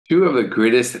Two of the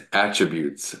greatest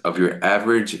attributes of your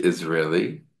average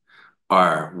Israeli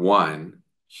are one,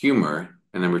 humor,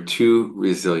 and number two,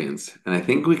 resilience. And I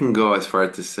think we can go as far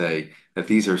as to say that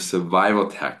these are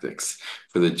survival tactics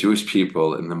for the Jewish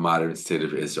people in the modern state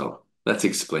of Israel. Let's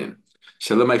explain.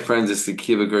 Shalom, my friends. It's the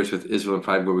Kiva Gersh with Israel in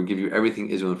 5, where we give you everything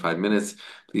Israel in 5 minutes.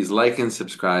 Please like and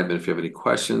subscribe. And if you have any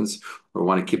questions or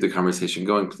want to keep the conversation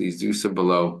going, please do so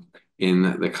below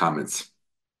in the comments.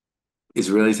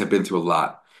 Israelis have been through a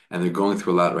lot, and they're going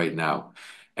through a lot right now.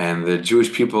 And the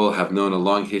Jewish people have known a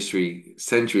long history,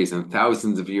 centuries and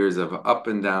thousands of years of up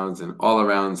and downs and all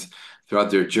arounds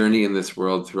throughout their journey in this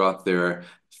world, throughout their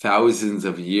thousands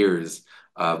of years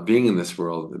of being in this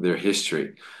world, their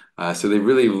history. So they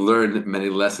really learned many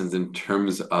lessons in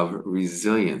terms of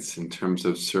resilience, in terms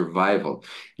of survival,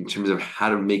 in terms of how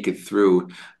to make it through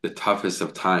the toughest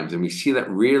of times. And we see that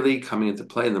really coming into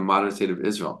play in the modern state of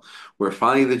Israel, where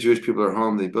finally the Jewish people are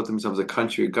home. They built themselves a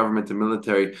country, a government, a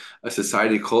military, a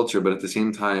society, culture, but at the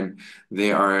same time,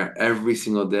 they are every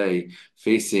single day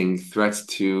facing threats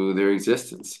to their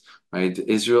existence, right?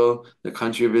 Israel, the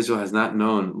country of Israel, has not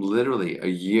known literally a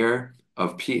year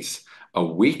of peace, a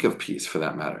week of peace for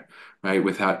that matter, right?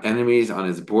 Without enemies on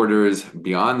its borders,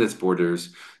 beyond its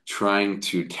borders, trying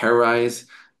to terrorize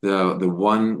the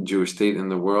one Jewish state in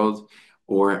the world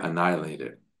or annihilate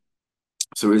it.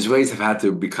 So Israelis have had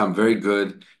to become very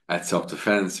good at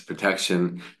self-defense,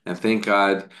 protection, and thank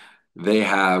God they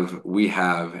have, we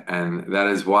have, and that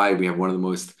is why we have one of the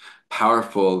most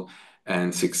powerful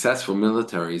and successful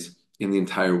militaries in the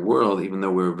entire world, even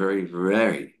though we're a very,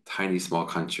 very tiny, small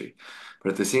country.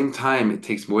 But at the same time, it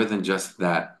takes more than just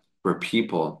that for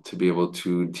people to be able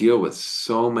to deal with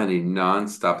so many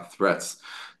non-stop threats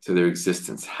to their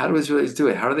existence. How do Israelis do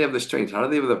it? How do they have the strength? How do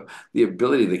they have the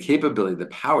ability, the capability, the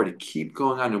power to keep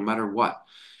going on no matter what?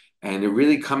 And it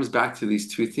really comes back to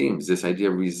these two themes, this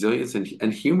idea of resilience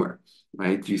and humor,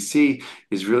 right? You see,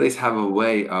 Israelis have a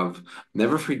way of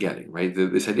never forgetting, right?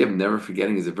 This idea of never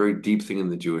forgetting is a very deep thing in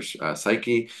the Jewish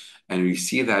psyche. And we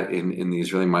see that in the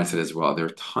Israeli mindset as well. There are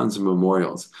tons of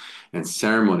memorials and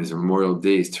ceremonies and memorial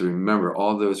days to remember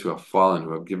all those who have fallen,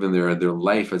 who have given their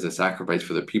life as a sacrifice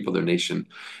for their people, their nation,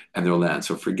 and their land.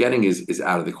 So forgetting is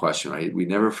out of the question, right? We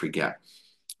never forget,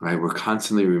 right? We're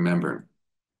constantly remembering.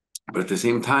 But at the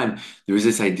same time, there is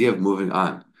this idea of moving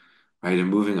on, right? And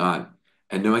moving on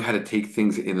and knowing how to take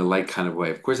things in a light kind of way.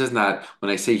 Of course, that's not,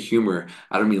 when I say humor,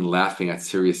 I don't mean laughing at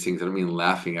serious things. I don't mean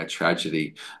laughing at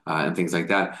tragedy and things like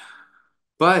that.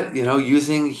 But,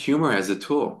 using humor as a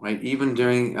tool, right? Even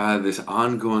during this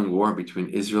ongoing war between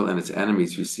Israel and its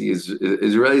enemies, you see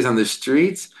Israelis on the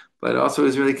streets, but also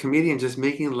Israeli comedians just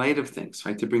making light of things,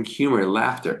 right? To bring humor,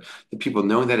 laughter to people,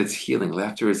 knowing that it's healing.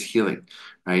 Laughter is healing,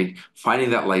 right?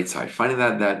 Finding that light side, finding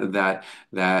that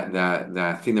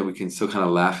thing that we can still kind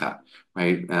of laugh at,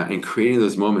 right? And creating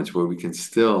those moments where we can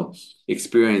still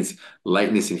experience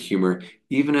lightness and humor,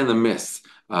 even in the midst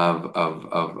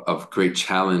of great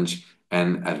challenge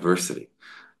and adversity.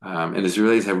 And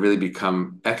Israelis have really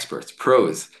become experts,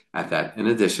 pros at that. In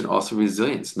addition, also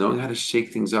resilience, knowing how to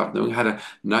shake things off, knowing how to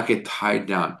not get tied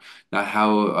down,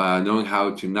 knowing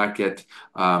how to not get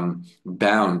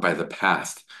bound by the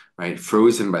past, right?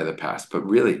 Frozen by the past. But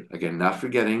really, again, not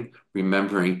forgetting,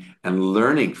 remembering, and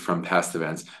learning from past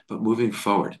events, but moving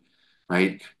forward.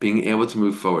 Right? Being able to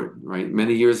move forward, right?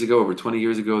 Many years ago, over 20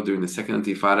 years ago, during the Second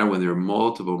Intifada, when there were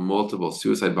multiple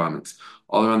suicide bombings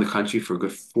all around the country for a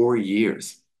good 4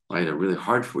 years, right? A really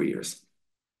hard 4 years.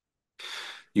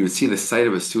 You would see the site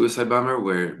of a suicide bomber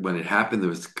where, when it happened, there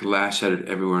was glass shattered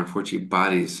everywhere. Unfortunately,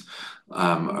 bodies,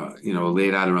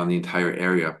 laid out around the entire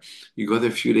area. You go there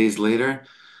a few days later,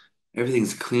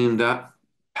 everything's cleaned up,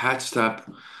 patched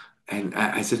up, and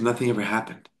as if nothing ever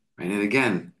happened, right? And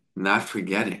again, not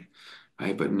forgetting,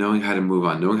 right? But knowing how to move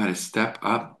on, knowing how to step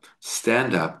up,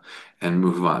 stand up, and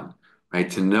move on, right?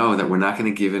 To know that we're not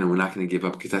going to give in and we're not going to give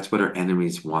up because that's what our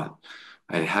enemies want.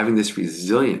 Right? Having this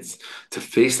resilience to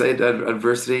face that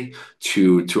adversity,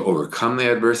 to overcome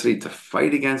the adversity, to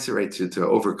fight against it, right? To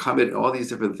overcome it, all these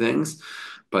different things,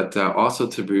 but also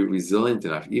to be resilient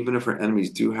enough, even if our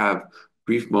enemies do have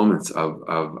brief moments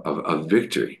of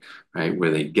victory, right?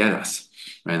 Where they get us,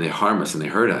 right? And they harm us and they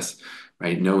hurt us,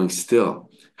 right? Knowing still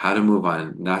how to move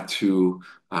on, not to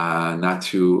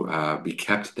be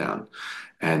kept down,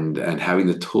 and having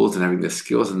the tools and having the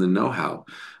skills and the know-how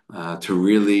to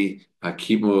really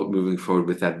keep moving forward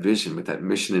with that vision, with that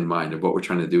mission in mind of what we're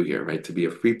trying to do here, right? To be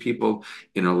a free people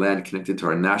in our land, connected to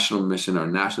our national mission, our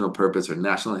national purpose, our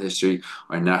national history,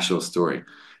 our national story.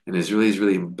 And Israelis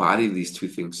really embody these two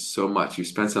things so much. You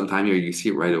spend some time here, you see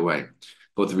it right away,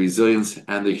 both the resilience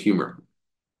and the humor.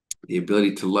 the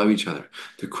ability to love each other,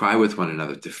 to cry with one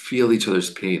another, to feel each other's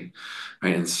pain,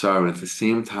 right, and sorrow, and at the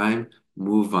same time,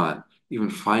 move on, even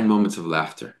find moments of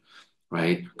laughter,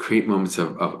 right? Create moments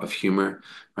of humor,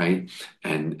 right?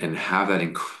 And have that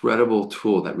incredible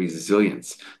tool, that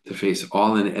resilience to face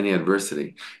all in any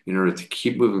adversity in order to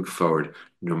keep moving forward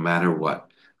no matter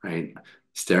what, right?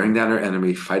 Staring down our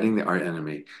enemy, fighting our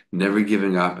enemy, never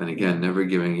giving up, and again, never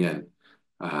giving in.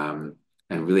 Um,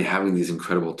 and really having these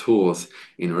incredible tools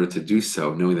in order to do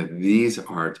so, knowing that these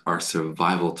are our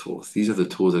survival tools. These are the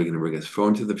tools that are going to bring us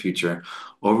forward into the future,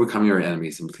 overcoming our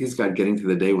enemies, and please God, getting to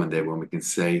the day one day when we can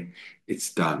say,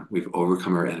 it's done. We've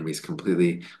overcome our enemies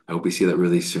completely. I hope we see that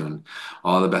really soon.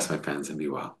 All the best, my friends, and be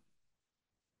well.